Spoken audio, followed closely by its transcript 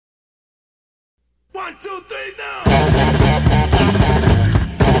1, 2, 3, now!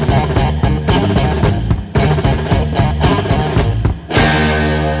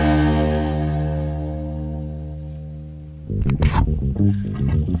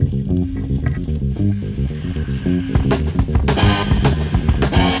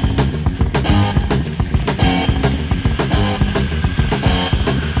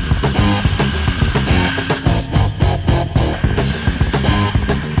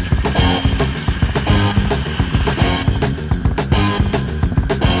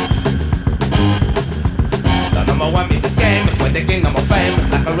 The kingdom of fame is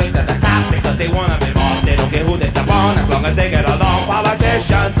like a race at the top because they wanna be boss. They don't care who they step on as long as they get along.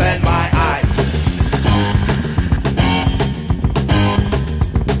 Politicians in my eyes.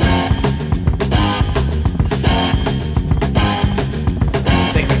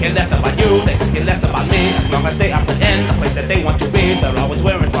 They can care less about you, they can care less about me. As long as they are put in the place that they want to be, they're always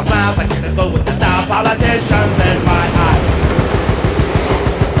wearing false smiles. I can't go with the style. Politicians in